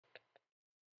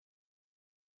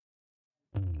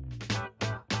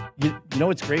You know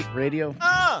what's great radio?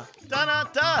 Oh,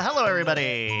 da-da-da. Hello,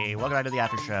 everybody. Welcome back to the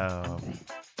Aftershow.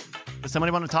 Does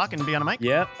somebody want to talk and be on a mic?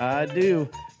 Yep, I do.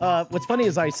 What's funny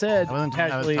is I said I was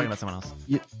casually. talking about someone else.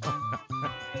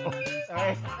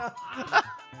 Sorry.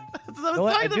 I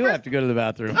was I do have to go to the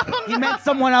bathroom. He meant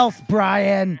someone else,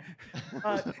 Brian.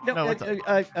 No, what's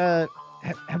up?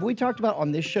 Have we talked about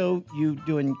on this show you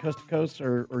doing coast to coast,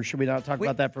 or should we not talk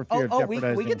about that for fear of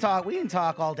jeopardizing? We can talk. We can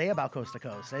talk all day about coast to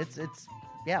coast.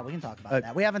 Yeah, we can talk about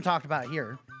that. We haven't talked about it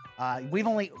here.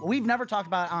 We've never talked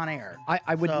about it on air.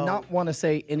 I would not want to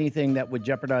say anything that would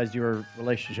jeopardize your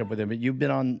relationship with him, but you've been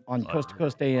on Coast to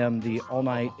Coast AM, the all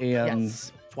night AM,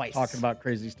 Yes, twice. talking about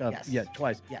crazy stuff. Yes. Yeah,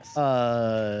 twice.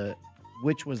 Yes.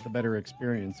 Which was the better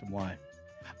experience and why?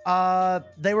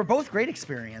 They were both great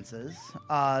experiences.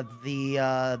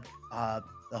 The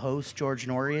host George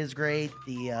Norrie is great.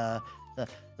 The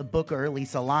booker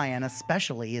Lisa Lyon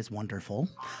especially is wonderful.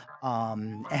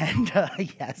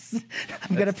 Yes,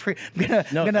 I'm gonna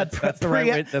preempt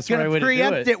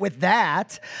it with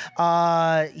that.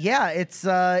 Yeah,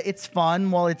 it's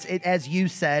fun. Well, it as you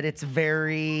said, it's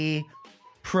very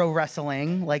pro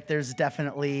wrestling. Like there's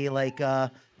definitely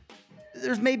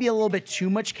there's maybe a little bit too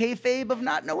much kayfabe of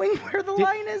not knowing where the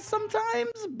line is sometimes.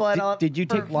 But did you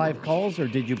take live calls or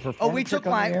did you perform? Oh, we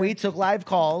took live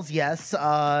calls. Yes,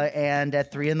 and at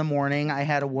 3 a.m, I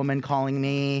had a woman calling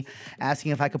me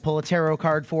asking if I could pull a tarot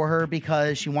card for her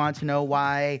because she wanted to know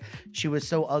why she was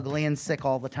so ugly and sick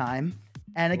all the time.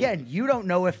 And again, you don't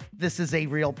know if this is a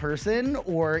real person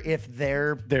or if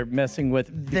they're messing with.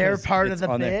 They're part of the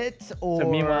bit. Or so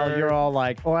meanwhile, you're all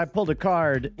like, "Oh, I pulled a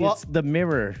card. Well, it's the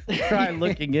mirror. Try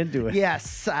looking into it."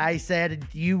 Yes, I said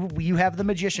you have the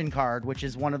magician card, which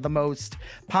is one of the most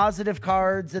positive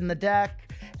cards in the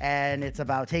deck, and it's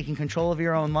about taking control of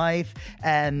your own life.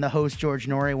 And the host George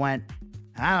Norrie went,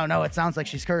 I don't know. It sounds like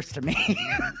she's cursed to me.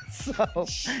 So,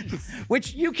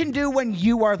 which you can do when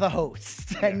you are the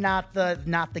host and not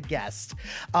the guest.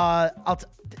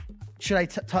 Should I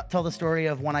tell the story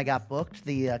of when I got booked?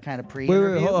 The kind of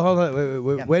pre-interview. Hold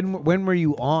on. Yeah. When were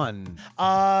you on?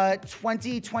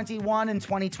 2021 and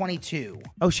 2022.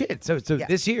 Oh shit! So yeah.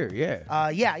 This year, yeah.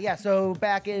 Yeah. So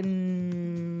back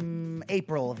in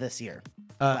April of this year,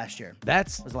 last year.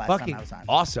 That's was the last fucking time I was on.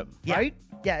 Awesome, yeah. Right?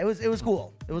 Yeah, it was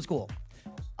cool. It was cool.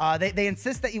 They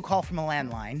insist that you call from a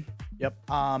landline. Yep.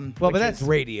 But that's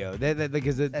radio.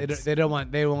 Because they don't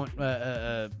want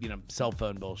cell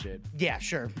phone bullshit. Yeah,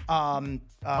 sure.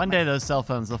 One day those cell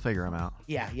phones, they'll figure them out.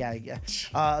 Yeah.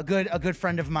 A good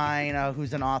friend of mine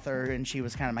who's an author, and she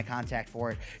was kind of my contact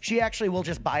for it. She actually will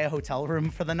just buy a hotel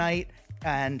room for the night.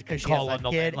 And because she has a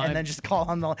kid, and then just call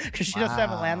on the because she doesn't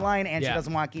have a landline and she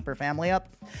doesn't want to keep her family up.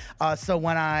 So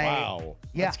when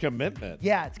that's commitment.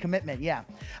 Yeah, it's commitment. Yeah.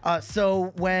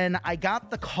 So when I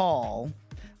got the call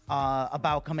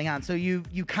about coming on, so you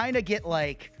kind of get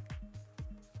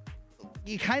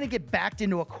backed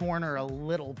into a corner a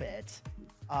little bit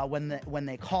when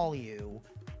they call you,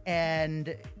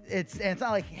 and it's not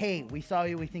like, hey, we saw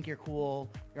you, we think you're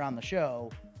cool, you're on the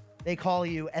show. They call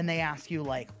you and they ask you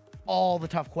all the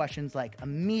tough questions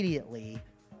immediately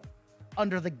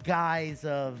under the guise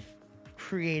of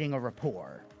creating a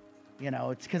rapport.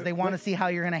 It's because they want to see how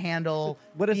you're going to handle.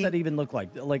 What does that even look like?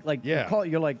 You call,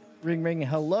 you're like, ring, ring,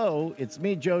 hello, it's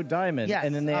me, Joe Diamond. Yes,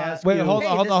 and then they ask wait, you. Hold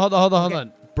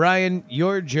on. Brian,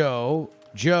 you're Joe.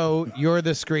 Joe, you're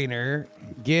the screener.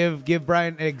 Give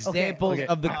Brian examples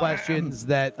of the questions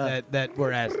that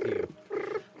were asked to you.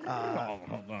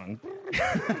 Hold on.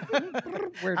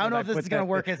 I don't know if this is going to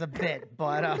work as a bit,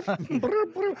 but...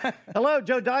 Hello,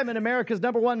 Joe Diamond, America's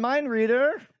 #1 mind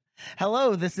reader.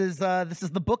 Hello, this is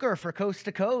the booker for Coast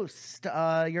to Coast.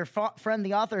 Your friend,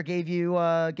 the author,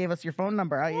 gave us your phone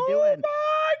number. How you doing?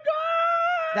 My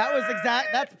God! That was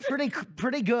that's pretty good.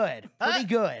 Pretty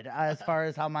good as far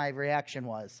as how my reaction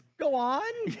was. Go on.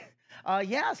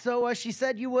 Yeah, so she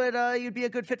said you'd be a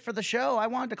good fit for the show. I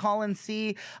wanted to call and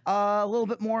see a little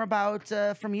bit more about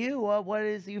from you. What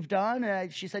is you've done?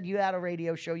 She said you had a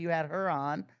radio show. You had her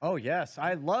on. Oh yes,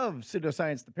 I love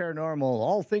pseudoscience, the paranormal,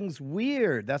 all things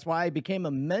weird. That's why I became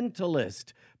a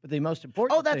mentalist. But the most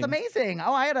important. Oh, that's amazing.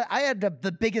 Oh, I had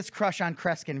the biggest crush on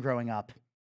Kreskin growing up.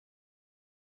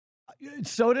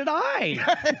 So did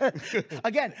I.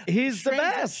 Again, he's the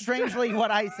best. Strangely,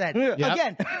 what I said. Yep.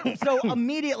 Again, so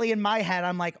immediately in my head,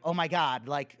 I'm like, oh my God,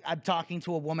 I'm talking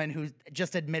to a woman who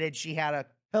just admitted she had a.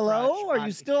 Hello? Are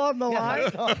you still on the line?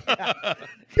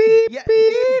 Beep,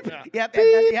 beep. Yep, that's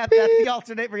the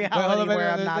alternate reality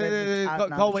where I'm not in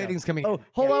the call waiting's coming. Oh,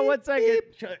 hold on one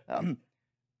second.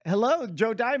 Hello,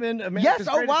 Joe Diamond. America's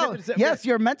yes, oh wow. Yes,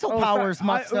 your mental powers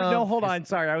must... No, hold on.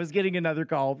 Sorry, I was getting another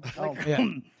call.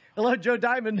 Hello, Joe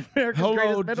Diamond. America's Hello,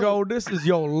 greatest middle- Joe. This is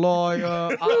your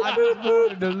lawyer. I just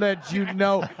wanted to let you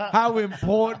know how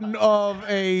important of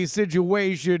a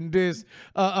situation this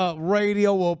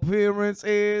radio appearance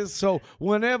is. So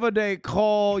whenever they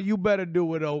call, you better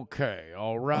do it okay.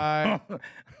 All right.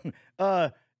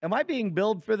 Am I being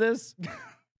billed for this?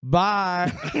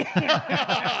 Bye.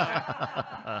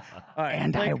 All right,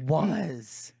 And I Blake,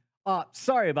 was.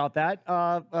 sorry about that.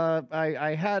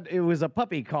 I had it was a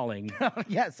puppy calling.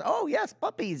 Yes. Oh, yes.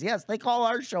 Puppies. Yes. They call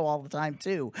our show all the time,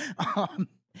 too.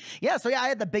 Yeah. So, yeah, I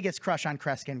had the biggest crush on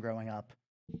Kreskin growing up.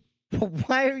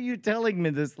 Why are you telling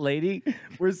me this, lady?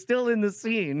 We're still in the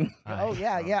scene. Oh,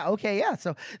 yeah. Yeah. Okay. Yeah.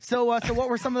 So what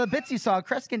were some of the bits you saw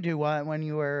Kreskin do when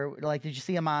you were like, did you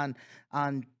see him on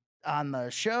the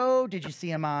show? Did you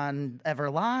see him on Ever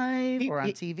Live or on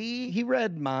TV? He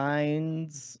read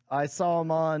minds. I saw him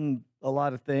on a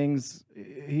lot of things.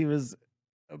 He was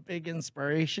a big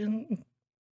inspiration.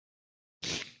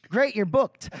 Great, you're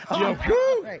booked.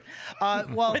 Great.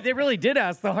 Well, But they really did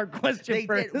ask the hard question they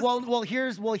first. did. Well,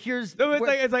 here's. No, it's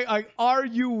where- like, are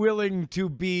you willing to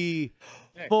be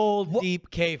full deep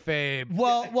kayfabe?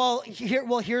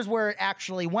 Here's where it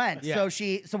actually went. Yeah.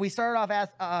 So we started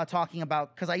off talking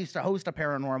about, because I used to host a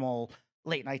paranormal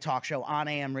late night talk show on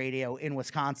AM radio in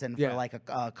Wisconsin for like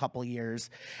a couple years,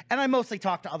 and I mostly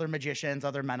talked to other magicians,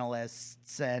 other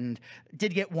mentalists, and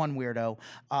did get one weirdo,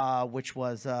 which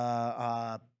was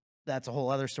that's a whole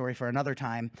other story for another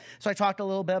time. So I talked a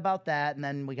little bit about that, and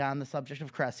then we got on the subject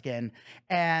of Kreskin.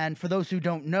 And for those who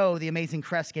don't know, the amazing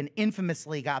Kreskin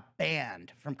infamously got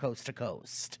banned from Coast to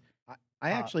Coast.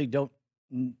 I actually don't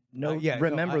yeah,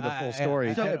 remember no, the full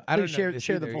story. So- I don't Please know this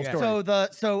share the either, full yeah. story.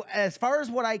 So as far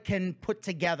as what I can put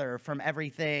together from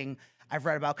everything I've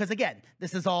read about, because again,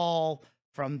 this is all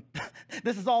from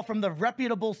the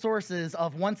reputable sources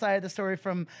of one side of the story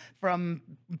from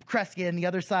Kreskin, the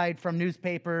other side from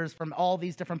newspapers, from all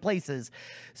these different places.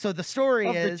 So the story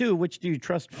Of the is two, which do you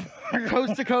trust?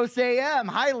 Coast to Coast AM.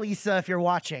 Hi, Lisa, if you're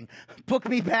watching. Book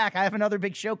me back. I have another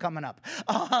big show coming up.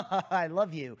 I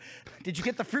love you. Did you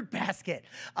get the fruit basket?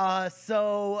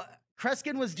 So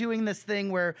Kreskin was doing this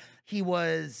thing where he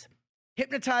was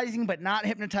hypnotizing but not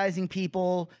hypnotizing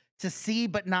people to see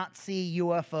but not see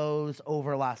UFOs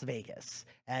over Las Vegas.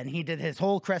 And he did his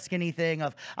whole Kreskin-y thing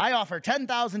of, I offer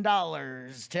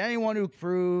 $10,000 to anyone who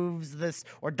proves this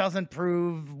or doesn't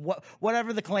prove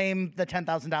whatever the claim, the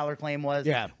 $10,000 claim was,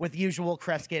 with usual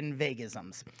Kreskin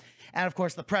Vegasms. And of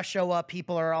course, the press show up,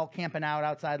 people are all camping out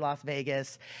outside Las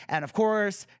Vegas. And of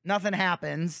course, nothing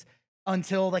happens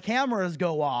until the cameras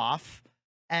go off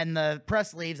and the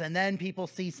press leaves, and then people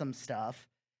see some stuff.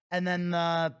 And then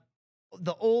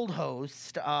the old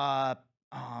host, Art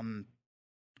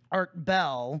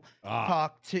Bell,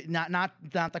 talked to not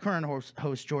the current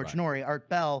host George Norrie. Art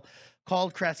Bell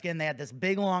called Kreskin. They had this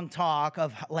big long talk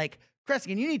of like,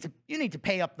 Kreskin, you need to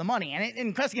pay up the money,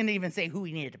 and Kreskin didn't even say who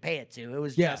he needed to pay it to. It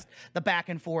was just the back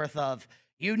and forth of,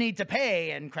 you need to pay,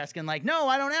 and Kreskin like, no,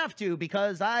 I don't have to,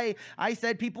 because I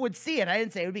said people would see it. I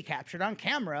didn't say it would be captured on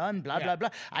camera and blah, blah, blah.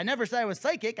 I never said I was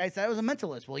psychic. I said I was a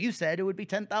mentalist. Well, you said it would be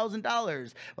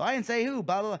 $10,000. Well, I didn't say who,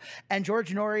 blah, blah, blah. And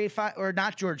George Norrie, or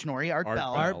not George Norrie, Art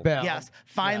Bell. Art Bell. Yes,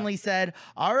 finally said,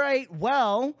 all right,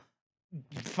 well,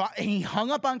 he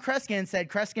hung up on Kreskin and said,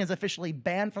 Kreskin is officially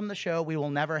banned from the show. We will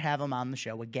never have him on the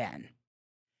show again.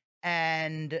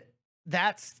 And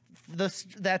that's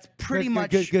pretty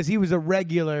much because he was a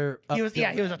regular. he was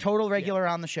a total regular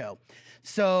on the show.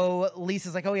 So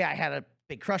Lisa's like, oh yeah, I had a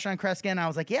big crush on Kreskin. I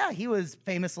was like, yeah, he was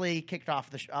famously kicked off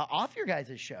off your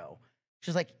guys' show.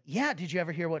 She's like, yeah, did you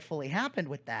ever hear what fully happened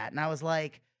with that? And I was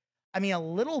like, I mean, a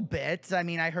little bit. I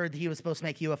mean, I heard that he was supposed to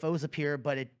make UFOs appear,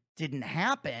 but it didn't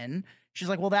happen. She's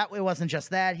like, well, it wasn't just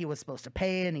that. He was supposed to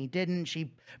pay and he didn't.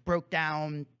 She broke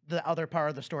down the other part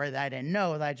of the story that I didn't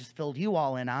know, that I just filled you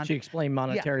all in on. She explained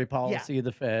monetary policy of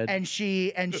the Fed. And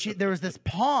she there was this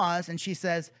pause, and she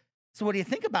says, so what do you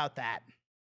think about that?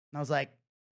 And I was like,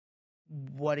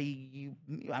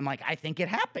 I'm like, I think it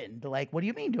happened. Like, what do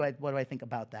you mean? What do I think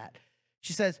about that?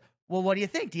 She says, well, what do you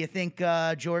think? Do you think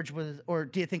George was, or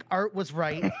do you think Art was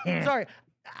right? Sorry.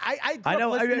 I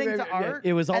grew up listening to Art.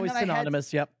 It was always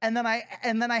synonymous. And then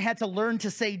I had to learn to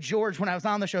say George when I was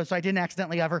on the show, so I didn't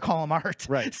accidentally ever call him Art.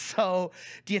 Right. So,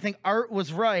 do you think Art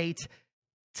was right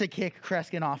to kick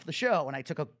Kreskin off the show? And I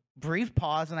took a brief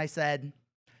pause and I said,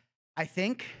 I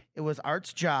think it was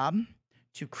Art's job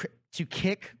to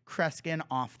kick Kreskin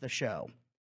off the show.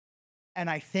 And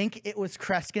I think it was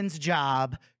Kreskin's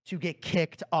job to get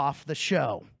kicked off the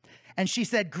show. And she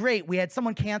said, great, we had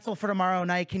someone cancel for tomorrow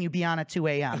night. Can you be on at 2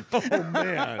 a.m.? Oh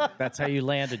man. That's how you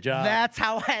land a job. That's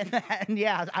how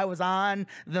I was on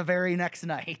the very next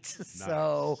night.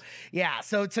 So, yeah.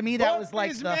 So to me, that was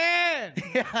like man.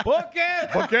 Book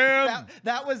it. Book him.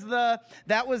 that was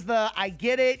the I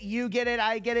get it, you get it,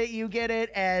 I get it, you get it,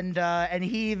 and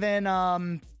he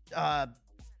even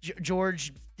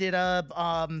George did a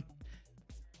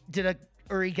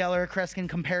Uri Geller Kreskin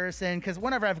comparison, because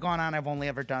whenever I've gone on, I've only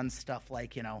ever done stuff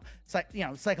like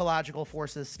psychological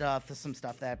forces stuff, some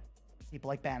stuff that people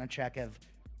like Banachek have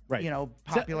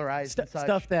popularized and such.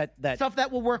 Stuff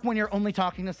that will work when you're only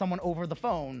talking to someone over the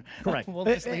phone. Correct. We'll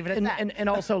just leave it at that. And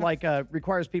also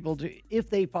requires people to, if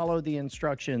they follow the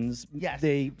instructions, yes,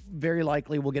 they very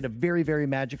likely will get a very, very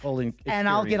magical experience. And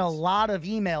I'll get a lot of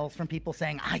emails from people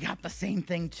saying, I got the same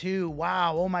thing too.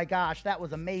 Wow. Oh my gosh, that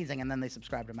was amazing. And then they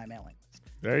subscribe to my mailing list.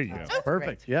 There you go.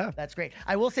 Perfect. Great. Yeah. That's great.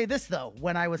 I will say this though,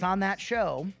 when I was on that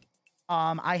show,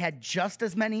 I had just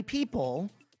as many people,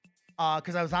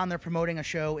 because I was on there promoting a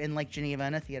show in Lake Geneva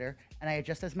in a theater, and I had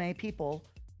just as many people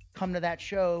come to that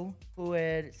show who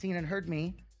had seen and heard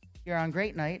me here on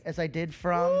Great Night as I did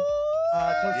from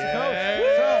Coast to Coast.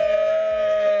 So,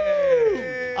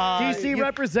 DC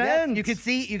represents. Yes,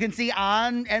 you can see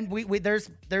on, and we there's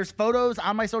photos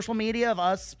on my social media of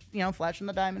us, flashing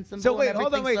the diamond symbol. So wait, and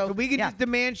hold on, wait. everything. So we can just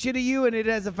demand shit of you, and it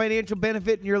has a financial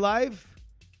benefit in your life.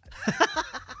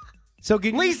 So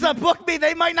can Lisa, book me.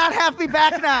 They might not have me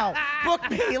back now. Book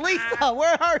me, Lisa.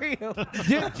 Where are you?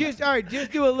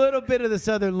 Just do a little bit of the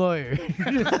Southern Lawyer.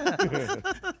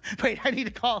 Wait, I need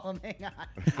to call him. Hang on.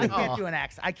 I can't do an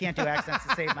accent. I can't do accents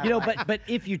to save my life. But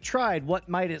if you tried, what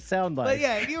might it sound like? But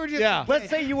yeah, if you were just Let's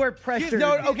say you were pressured.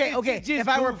 Okay. Just If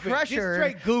I were goofing.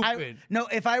 pressured, Just straight goofing.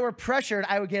 if I were pressured,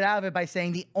 I would get out of it by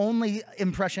saying the only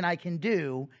impression I can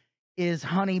do is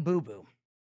Honey Boo Boo.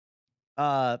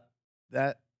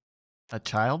 That. A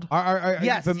child? Are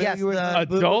Yes, you familiar with the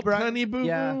Adult Brian? Honey Boo Boo?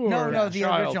 Yeah. No, the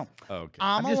child? original. Okay.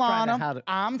 I'm I'm just trying to Alana.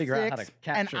 I'm figure out how to 6,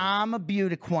 capture and it. I'm a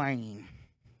beauty queen.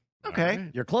 Okay.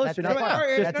 You're close. That's You're not it.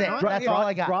 far. That's it. That's all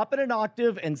I got. Drop it an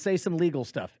octave and say some legal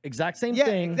stuff. Exact same Yeah,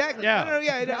 thing. exactly. Yeah.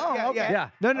 Yeah.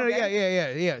 No,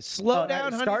 yeah. Slow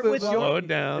down, honey. Start boo with boo. Slow it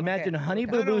down. Imagine Honey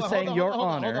No, Boo Boo hold saying on, Your hold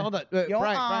on, Honor. Hold on. Your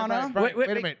Brian, Honor. wait a Wait.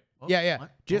 minute. Yeah.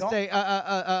 Just say,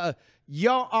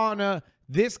 Your Honor,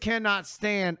 this cannot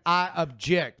stand, I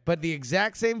object. But the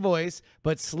exact same voice,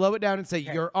 but slow it down and say,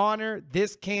 Your Honor,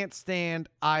 this can't stand,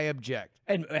 I object.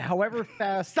 And however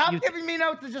fast. Stop giving me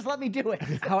notes and just let me do it.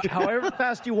 However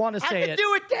fast you want to I say can it.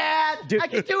 do it, Dad. Do- I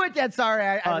can do it, Dad. Sorry,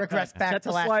 I regressed back set to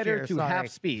the last slider year. to Sorry. half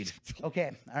speed.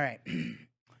 Okay, all right.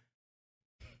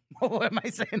 What am I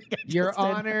saying again? Your Justin?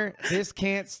 Honor, this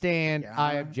can't stand, Your I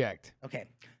Honor. object. Okay.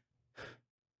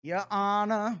 Your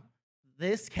Honor,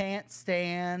 this can't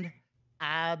stand.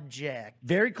 Object.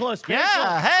 Very close. Very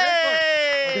Yeah. close.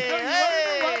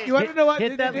 Hey. You want to know what?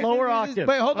 Hit that lower octave.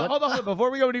 Wait, hold on.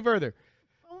 Before we go any further,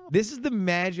 this is the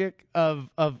magic of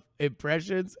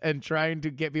impressions and trying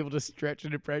to get people to stretch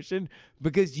an impression,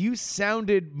 because you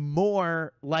sounded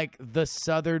more like the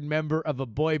Southern member of a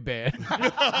boy band.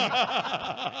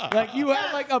 Like you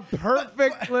had like a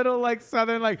perfect little like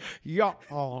Southern Your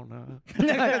Honor.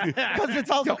 Because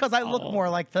it's also because I look more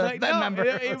like the No, member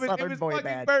of it the Southern was boy fucking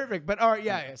band. perfect. But all right,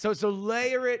 yeah. So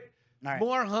layer it. All right.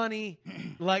 More honey,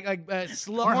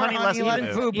 slow. More honey,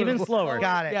 less boo-boo. Even slower.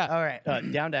 Got it. Yeah. All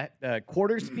right. Down to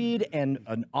quarter speed and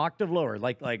an octave lower.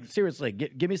 Like seriously,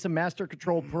 give me some Master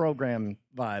Control Program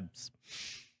vibes.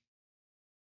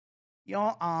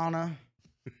 Your Honor,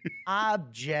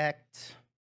 object.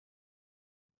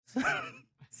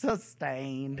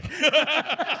 Sustained.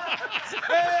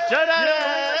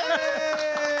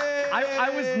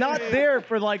 I was not there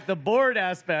for like the board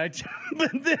aspect,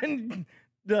 but then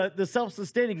the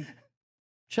self-sustaining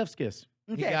chef's kiss.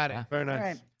 You got it. Very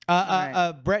nice.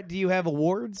 All Brett, do you have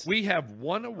awards? We have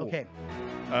one award. Okay.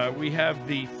 We have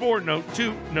the 4-note,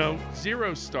 2-note,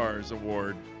 0 stars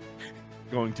award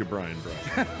going to Brian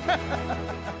Brown.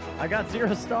 I got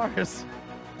 0 stars.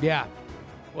 Yeah.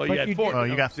 Well, But you had you 4. Oh,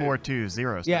 you got 2. 4, 2,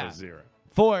 0. Yeah. 0.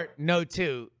 4, no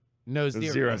 2, no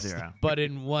 0. Zero. But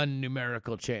in one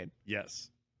numerical chain. Yes.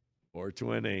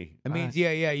 420. That means,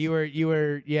 yeah, you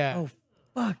were, yeah. Oh,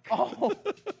 fuck. Oh.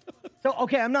 So,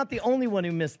 okay, I'm not the only one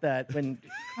who missed that. When,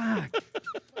 fuck.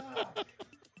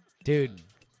 Dude.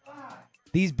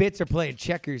 These bits are playing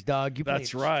checkers, dog. You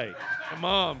That's played- right. Come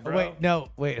on, bro.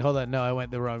 Wait, hold on. No, I went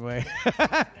the wrong way.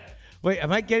 Wait,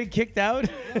 am I getting kicked out?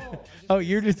 No. Oh,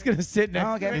 you're just going to sit next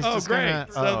okay. to me. He's Oh, just great. gonna-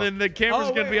 So then the camera's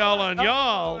going to be all on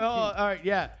y'all. Oh, all right,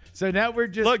 yeah. So now we're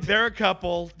just Look, they're a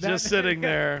couple just sitting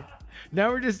there. now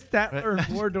we're just Statler and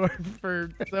Wardorf for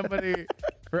somebody.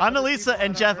 Annalisa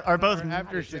and Jeff are both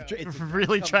It's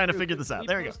really trying to figure this out.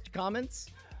 There we go. Comments.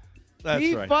 That's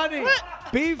Be right. funny.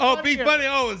 Be funny. Oh, be funny.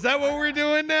 Oh, is that what we're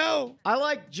doing now? I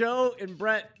like Joe and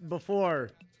Brett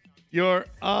before. Your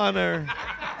Honor,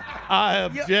 I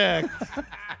object.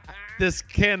 This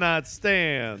cannot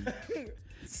stand.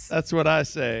 That's what I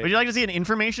say. Would you like to see an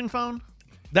information phone?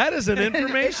 That is an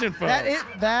information phone.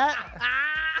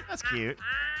 That's cute.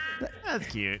 That's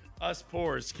cute. Us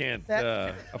poors can't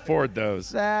afford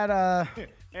those. L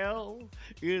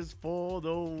is for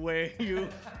the way you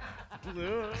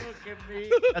look at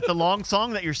me. That's a long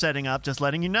song that you're setting up, just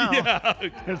letting you know. Yeah.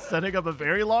 You're setting up a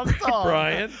very long song.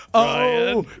 Brian.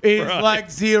 Oh, it's Brian.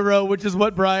 like 0, which is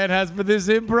what Brian has for this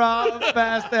improv.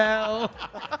 Fast L.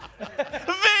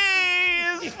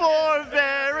 V is for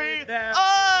very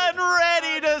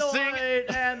unready to sing.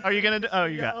 Are you going to do? Oh,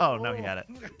 you got. Oh, no, he had it.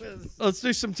 Let's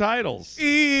do some titles.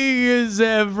 E is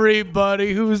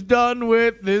everybody who's done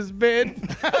with this bit.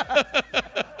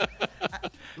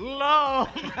 Love.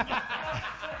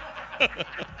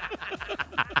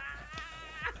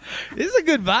 This is a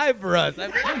good vibe for us.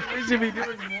 I think we should be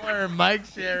doing more mic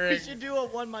sharing. We should do a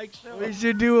one mic show. We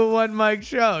should do a one mic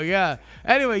show. Yeah.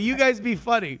 Anyway, you guys be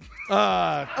funny.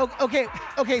 Okay.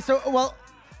 So, well,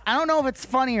 I don't know if it's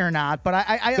funny or not, but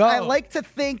I like to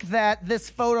think that this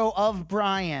photo of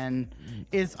Brian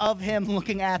is of him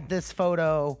looking at this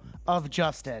photo of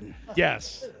Justin.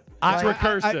 Yes. It's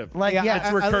recursive. It's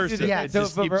recursive. It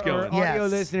just so keeps for going. audio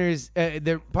Yes. listeners,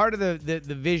 they're part of the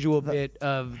visual bit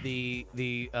of the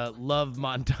love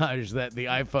montage that the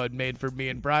iPhone made for me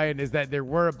and Brian is that there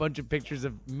were a bunch of pictures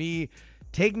of me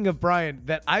taking of Brian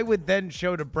that I would then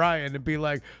show to Brian and be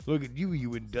like, look at you,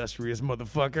 you industrious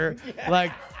motherfucker.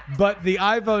 Like, but the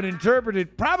iPhone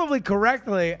interpreted probably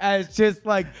correctly as just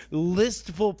like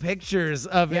listful pictures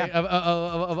of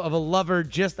a lover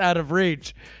just out of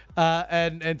reach.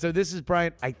 And so this is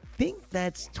Brian. I think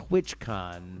that's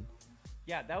TwitchCon.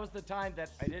 Yeah, that was the time that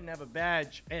I didn't have a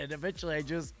badge, and eventually I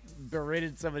just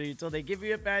berated somebody until they give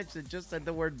you a badge that just said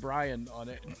the word Brian on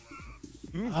it.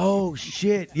 Oh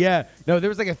shit! Yeah, no, there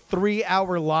was like a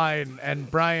 3-hour line,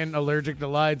 and Brian, allergic to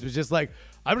lines, was just like,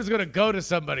 "I'm just gonna go to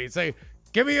somebody and say,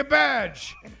 give me a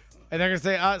badge,' and they're gonna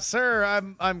say, sir,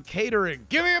 I'm catering.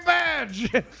 Give me a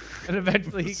badge.' And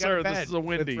eventually he got Sir, a badge this is a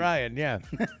with Wendy's. Brian. Yeah.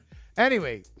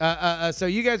 Anyway, so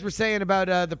you guys were saying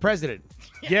about the president.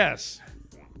 Yes.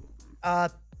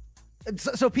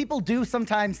 So people do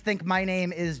sometimes think my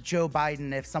name is Joe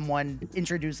Biden if someone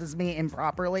introduces me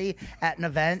improperly at an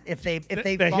event. If they They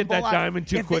hit fumble that out- diamond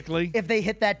too quickly. If they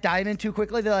hit that diamond too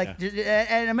quickly, they're like,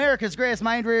 and America's greatest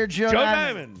mind reader, Joe Joe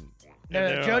Diamond. Diamond.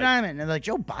 They're Joe Diamond. And they're like,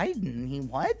 Joe Biden? He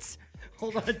what?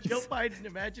 Hold on, Joe Biden,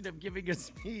 imagine him giving a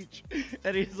speech,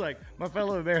 and he's like, my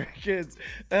fellow Americans,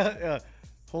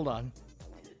 hold on.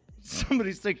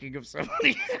 Somebody's thinking of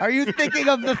somebody. Are you thinking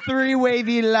of the 3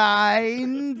 wavy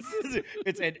lines?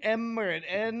 It's an M or an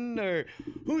N or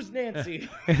who's Nancy?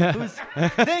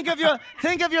 think of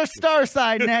your star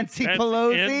sign, Nancy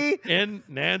Pelosi.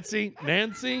 Nancy?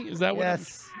 Nancy? Is that what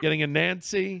Yes. I'm getting a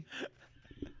Nancy?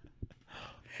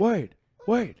 Wait.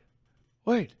 Hold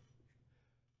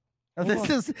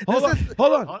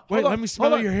on. Wait, let me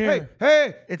smell your hair.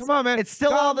 Hey, come on, man. It's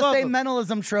still God all the love same him.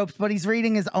 mentalism tropes, but he's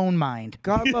reading his own mind.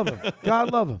 God love him.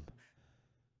 God love him.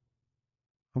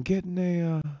 I'm getting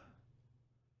an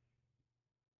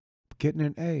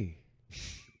A.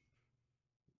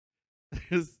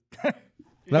 That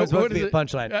was supposed to be a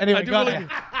punchline. Anyway, go ahead.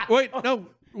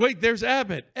 Wait, there's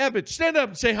Abbott. Abbott, stand up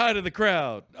and say hi to the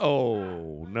crowd.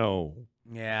 Oh, no.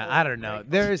 Yeah, I don't know.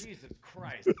 There's Jesus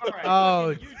Christ. All right. Oh.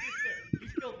 You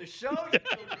killed the show. You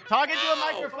killed the Talking to a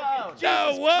microphone.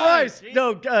 No, what?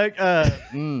 No,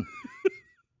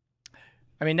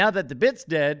 I mean, now that the bit's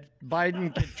dead,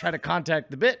 Biden can try to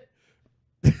contact the bit.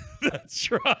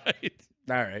 That's right.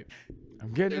 All right.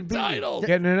 I'm getting a B, title.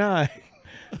 getting an I,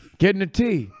 getting a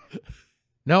T.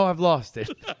 No, I've lost it.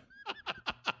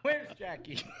 Where's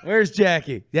Jackie? Where's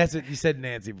Jackie? That's what you said,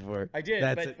 Nancy, before. I did,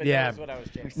 That's but it. Yeah. that was what I was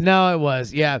checking. No, it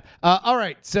was. Yeah. All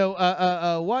right.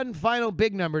 So, one final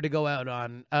big number to go out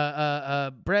on.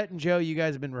 Brett and Joe, you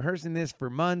guys have been rehearsing this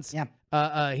for months. Yeah.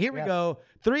 Here we go.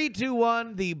 3, 2,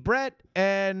 1. The Brett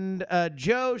and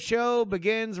Joe show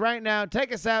begins right now.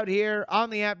 Take us out here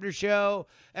on the after show.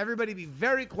 Everybody be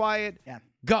very quiet. Yeah.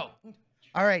 Go.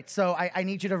 All right, so I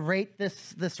need you to rate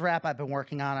this rap I've been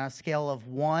working on a scale of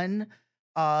 1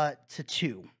 to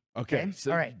 2. Okay.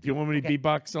 So All right. do you want me to Okay.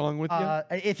 beatbox along with you?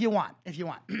 If you want.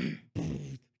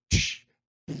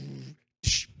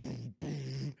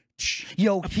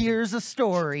 Yo, here's a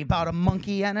story about a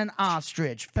monkey and an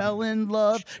ostrich. Fell in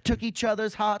love, took each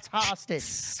other's hearts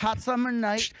hostage. Hot summer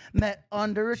night, met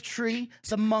under a tree.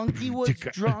 The monkey was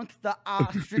drunk, the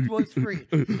ostrich was free.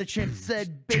 The chimp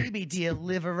said, baby, do you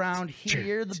live around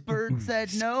here? The bird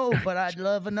said, no, but I'd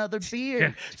love another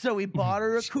beer. So he bought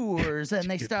her a Coors and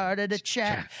they started a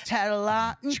chat. Had a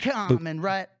lot in common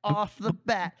right off the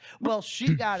bat. Well,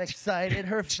 she got excited,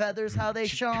 her feathers how they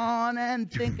shone,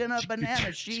 and thinking of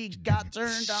banana, she got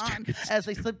turned on. As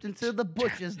they slipped into the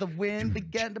bushes, the wind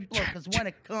began to blow, because when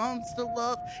it comes to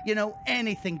love, you know,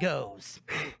 anything goes.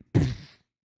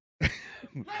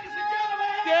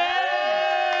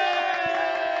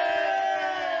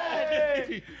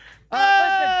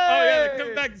 Oh yeah, they're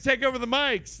coming back to take over the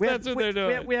mics. That's what they're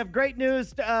doing. We have great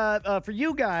news for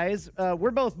you guys.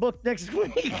 We're both booked next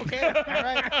week. Okay, all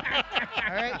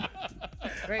right.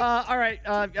 Great. All right.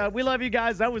 We love you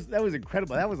guys. That was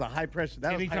incredible. That was a high pressure.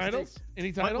 That Any was high titles? stakes.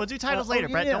 Any titles? We'll do titles later,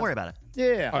 Brett. yeah. Don't worry about it.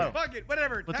 Yeah. Okay. Fuck it,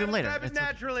 whatever. We'll do them later. Happen It's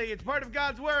naturally. It's part of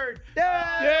God's word. Yay!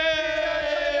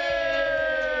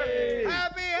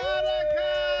 Happy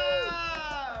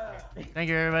Hanukkah! Thank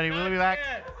you, everybody. We'll be back.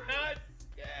 Not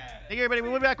yet. Thank you, everybody.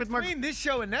 We'll be back with more Between this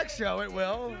show and next show, it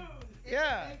will.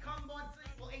 Yeah. They come once,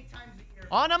 8 times a year.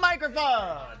 on a microphone.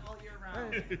 All year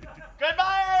round. Goodbye,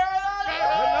 everybody.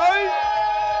 Good night.